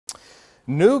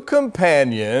New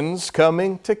companions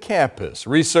coming to campus.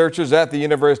 Researchers at the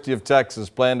University of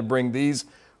Texas plan to bring these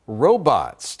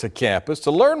robots to campus to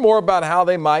learn more about how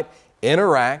they might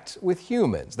interact with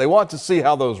humans. They want to see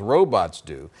how those robots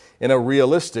do in a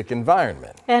realistic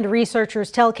environment. And researchers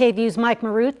tell KVUE's Mike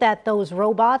Marut that those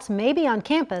robots may be on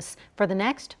campus for the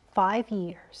next 5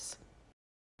 years.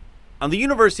 On the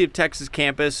University of Texas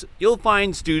campus, you'll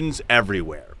find students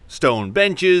everywhere. Stone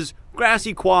benches,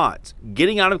 grassy quads,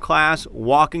 getting out of class,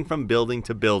 walking from building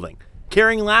to building,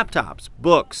 carrying laptops,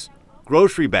 books,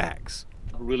 grocery bags.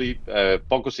 Really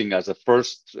focusing as a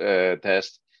first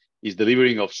test is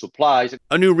delivering of supplies.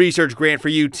 A new research grant for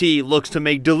UT looks to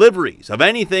make deliveries of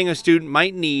anything a student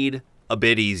might need a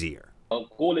bit easier. Our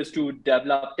goal is to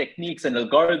develop techniques and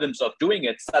algorithms of doing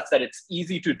it such that it's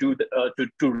easy to do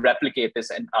to replicate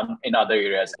this in other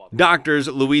areas. Doctors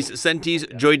Luis Sentis,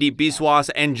 Joydeep Biswas,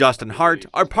 and Justin Hart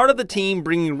are part of the team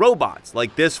bringing robots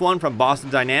like this one from Boston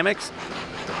Dynamics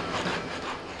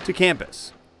to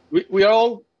campus. We are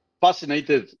all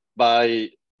fascinated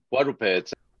by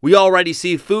quadrupeds. We already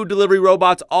see food delivery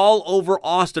robots all over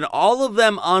Austin, all of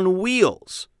them on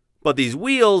wheels. But these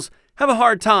wheels have a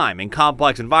hard time in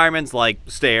complex environments like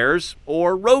stairs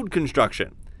or road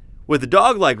construction. With the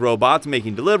dog-like robots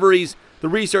making deliveries, the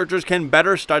researchers can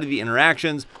better study the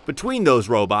interactions between those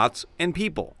robots and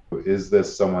people. Is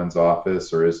this someone's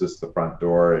office or is this the front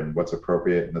door, and what's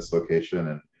appropriate in this location,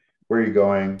 and where are you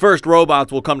going? First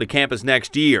robots will come to campus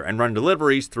next year and run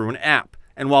deliveries through an app.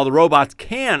 And while the robots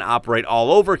can operate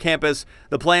all over campus,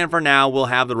 the plan for now will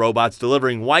have the robots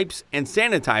delivering wipes and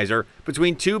sanitizer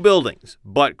between two buildings,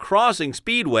 but crossing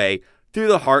Speedway through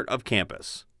the heart of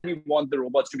campus. We want the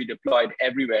robots to be deployed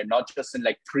everywhere, not just in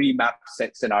pre-map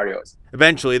scenarios.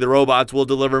 Eventually, the robots will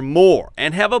deliver more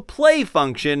and have a play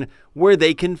function where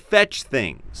they can fetch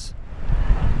things.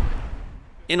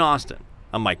 In Austin,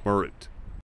 I'm Mike Marut.